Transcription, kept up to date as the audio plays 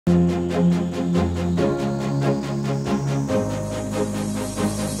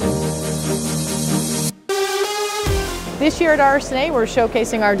This year at RSNA, we're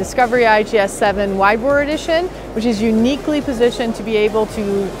showcasing our Discovery IGS-7 Widebore Edition, which is uniquely positioned to be able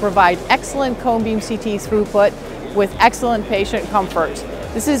to provide excellent cone beam CT throughput with excellent patient comfort.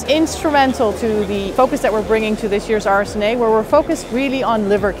 This is instrumental to the focus that we're bringing to this year's RSNA, where we're focused really on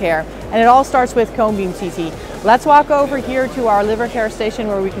liver care, and it all starts with cone beam CT. Let's walk over here to our liver care station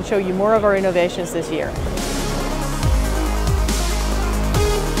where we can show you more of our innovations this year.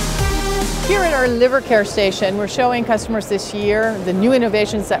 Here at our liver care station, we're showing customers this year the new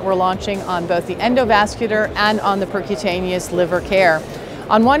innovations that we're launching on both the endovascular and on the percutaneous liver care.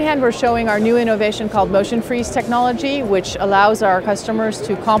 On one hand, we're showing our new innovation called motion freeze technology, which allows our customers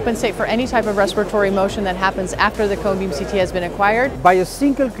to compensate for any type of respiratory motion that happens after the cone beam CT has been acquired. By a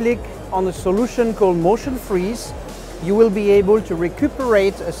single click on a solution called motion freeze, you will be able to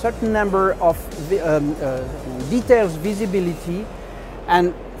recuperate a certain number of details visibility,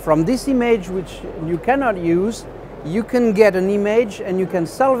 and from this image, which you cannot use, you can get an image and you can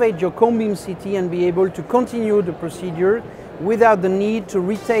salvage your cone beam CT and be able to continue the procedure without the need to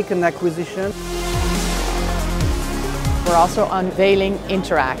retake an acquisition. We're also unveiling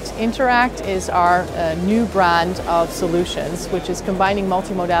Interact. Interact is our new brand of solutions, which is combining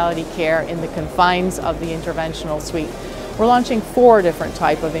multimodality care in the confines of the interventional suite. We're launching 4 different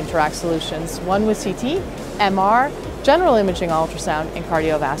types of Interact solutions, one with CT, MR, general imaging ultrasound, and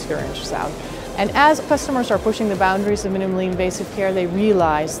cardiovascular ultrasound. And as customers are pushing the boundaries of minimally invasive care, they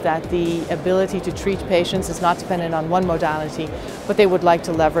realize that the ability to treat patients is not dependent on one modality, but they would like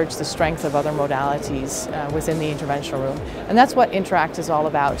to leverage the strength of other modalities within the interventional room. And that's what Interact is all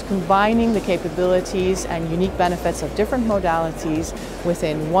about, combining the capabilities and unique benefits of different modalities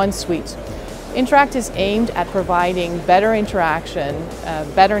within one suite. Interact is aimed at providing better interaction,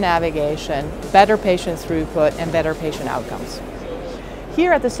 better navigation, better patient throughput, and better patient outcomes.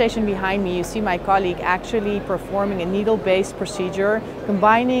 Here at the station behind me, you see my colleague actually performing a needle-based procedure,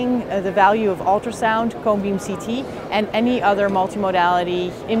 combining the value of ultrasound, cone beam CT, and any other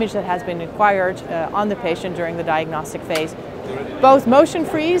multimodality image that has been acquired on the patient during the diagnostic phase. Both Motion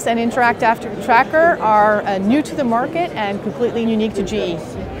Freeze and Interact After Tracker are new to the market and completely unique to GE.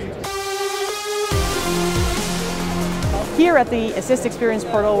 Here at the Assist Experience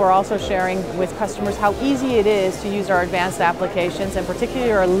portal, we're also sharing with customers how easy it is to use our advanced applications, and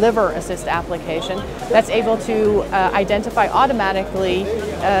particularly our Liver Assist application that's able to identify automatically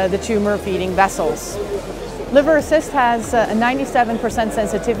the tumor feeding vessels. Liver Assist has a 97%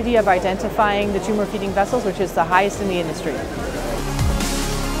 sensitivity of identifying the tumor feeding vessels, which is the highest in the industry.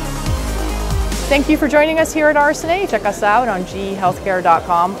 Thank you for joining us here at RSNA. Check us out on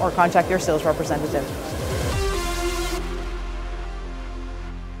gehealthcare.com or contact your sales representative.